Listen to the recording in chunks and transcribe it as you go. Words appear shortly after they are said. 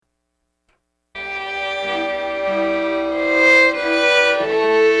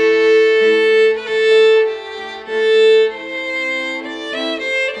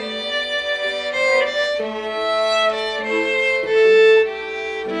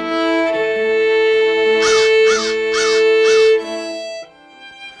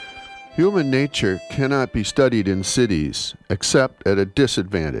Human nature cannot be studied in cities except at a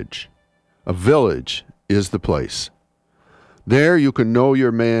disadvantage. A village is the place. There you can know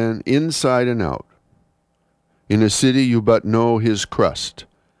your man inside and out. In a city you but know his crust,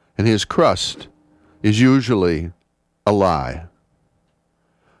 and his crust is usually a lie.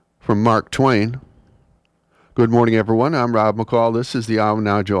 From Mark Twain. Good morning, everyone. I'm Rob McCall. This is the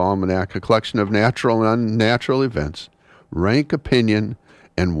Awanadjo Almanac, a collection of natural and unnatural events, rank opinion,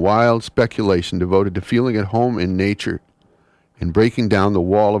 and wild speculation devoted to feeling at home in nature and breaking down the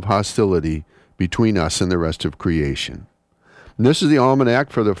wall of hostility between us and the rest of creation. And this is the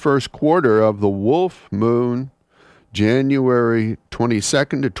Almanac for the first quarter of the Wolf Moon, January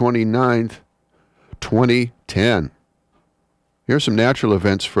 22nd to 29th, 2010. Here's some natural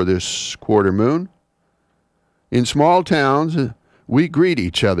events for this quarter moon. In small towns, we greet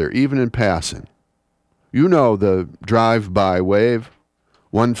each other, even in passing. You know the drive-by wave,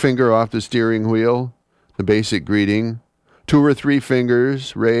 one finger off the steering wheel, the basic greeting, 2 or 3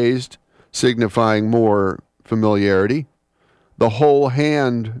 fingers raised, signifying more familiarity. The whole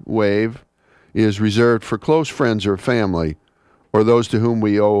hand wave is reserved for close friends or family, or those to whom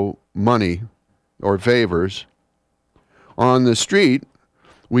we owe money or favors. On the street,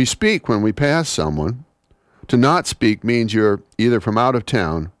 we speak when we pass someone. To not speak means you're either from out of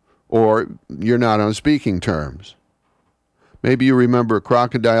town or you're not on speaking terms. Maybe you remember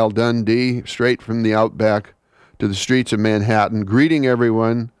Crocodile Dundee, straight from the outback to the streets of Manhattan, greeting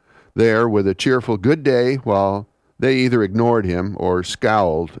everyone there with a cheerful good day while they either ignored him or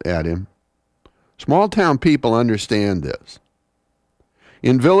scowled at him. Small town people understand this.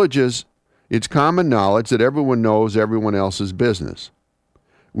 In villages, it's common knowledge that everyone knows everyone else's business.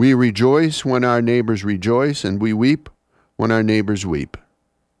 We rejoice when our neighbors rejoice, and we weep when our neighbors weep.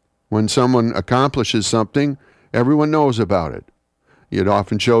 When someone accomplishes something, everyone knows about it. It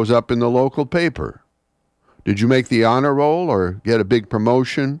often shows up in the local paper. Did you make the honor roll or get a big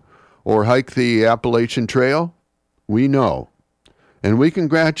promotion or hike the Appalachian Trail? We know, and we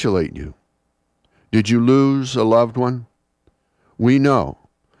congratulate you. Did you lose a loved one? We know,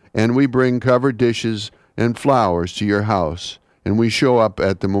 and we bring covered dishes and flowers to your house, and we show up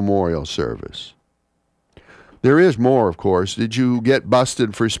at the memorial service. There is more, of course. Did you get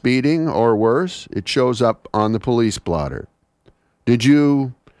busted for speeding or worse? It shows up on the police blotter. Did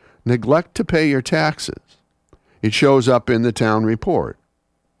you neglect to pay your taxes? It shows up in the town report.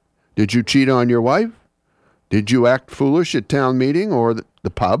 Did you cheat on your wife? Did you act foolish at town meeting or the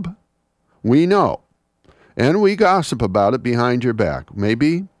pub? We know, and we gossip about it behind your back.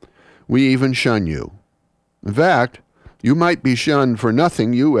 Maybe we even shun you. In fact, you might be shunned for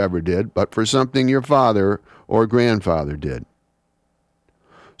nothing you ever did, but for something your father or grandfather did.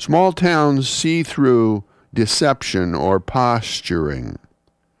 Small towns see through deception or posturing.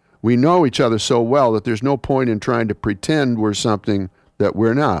 We know each other so well that there's no point in trying to pretend we're something that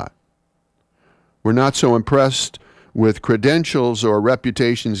we're not. We're not so impressed with credentials or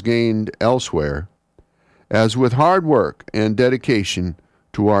reputations gained elsewhere as with hard work and dedication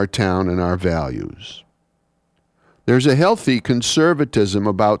to our town and our values. There's a healthy conservatism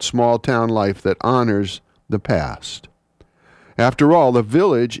about small town life that honors the past. After all, the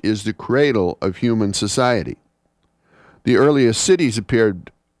village is the cradle of human society. The earliest cities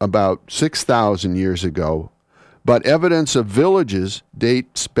appeared about 6,000 years ago, but evidence of villages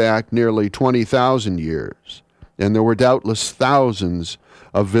dates back nearly 20,000 years, and there were doubtless thousands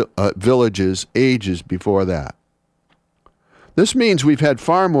of villages ages before that. This means we've had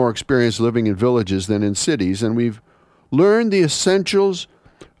far more experience living in villages than in cities, and we've learned the essentials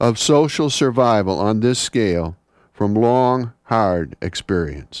of social survival on this scale from long, hard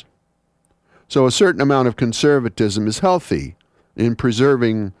experience. So a certain amount of conservatism is healthy in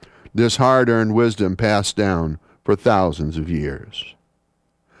preserving this hard-earned wisdom passed down for thousands of years.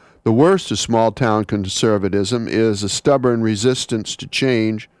 The worst of small-town conservatism is a stubborn resistance to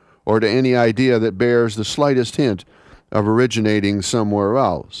change or to any idea that bears the slightest hint of originating somewhere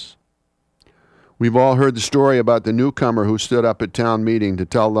else. We've all heard the story about the newcomer who stood up at town meeting to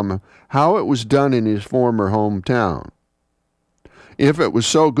tell them how it was done in his former hometown. If it was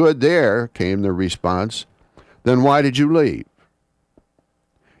so good there, came the response, then why did you leave?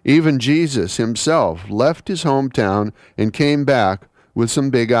 Even Jesus himself left his hometown and came back with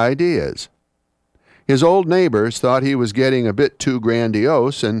some big ideas. His old neighbors thought he was getting a bit too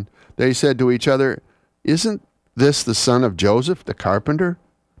grandiose, and they said to each other, "Isn't this the son of Joseph, the carpenter?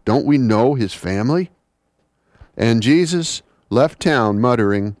 Don't we know his family?" And Jesus left town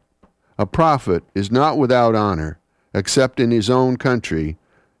muttering, "A prophet is not without honor, except in his own country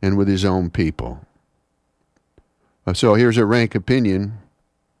and with his own people." So here's a rank opinion.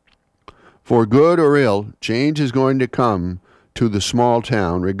 For good or ill, change is going to come to the small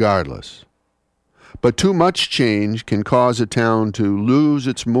town regardless. But too much change can cause a town to lose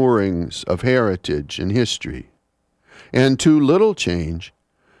its moorings of heritage and history. And too little change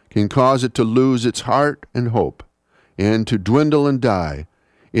can cause it to lose its heart and hope, and to dwindle and die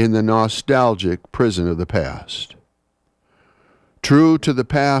in the nostalgic prison of the past. True to the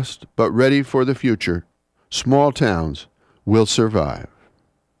past, but ready for the future, small towns will survive.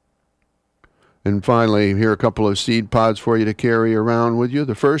 And finally, here are a couple of seed pods for you to carry around with you.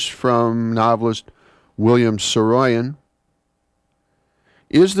 The first from novelist William Saroyan.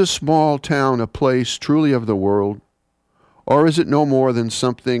 Is the small town a place truly of the world, or is it no more than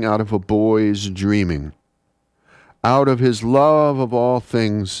something out of a boy's dreaming? Out of his love of all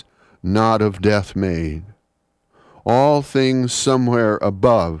things not of death made, all things somewhere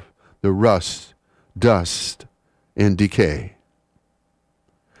above the rust, dust, and decay.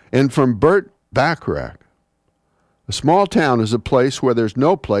 And from Burt Bacharach, a small town is a place where there's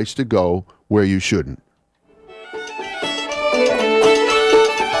no place to go where you shouldn't.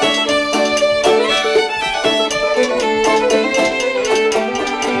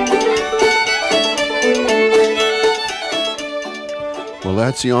 Well,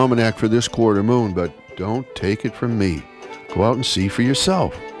 that's the almanac for this quarter moon, but don't take it from me. Go out and see for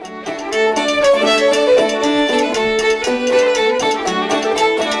yourself.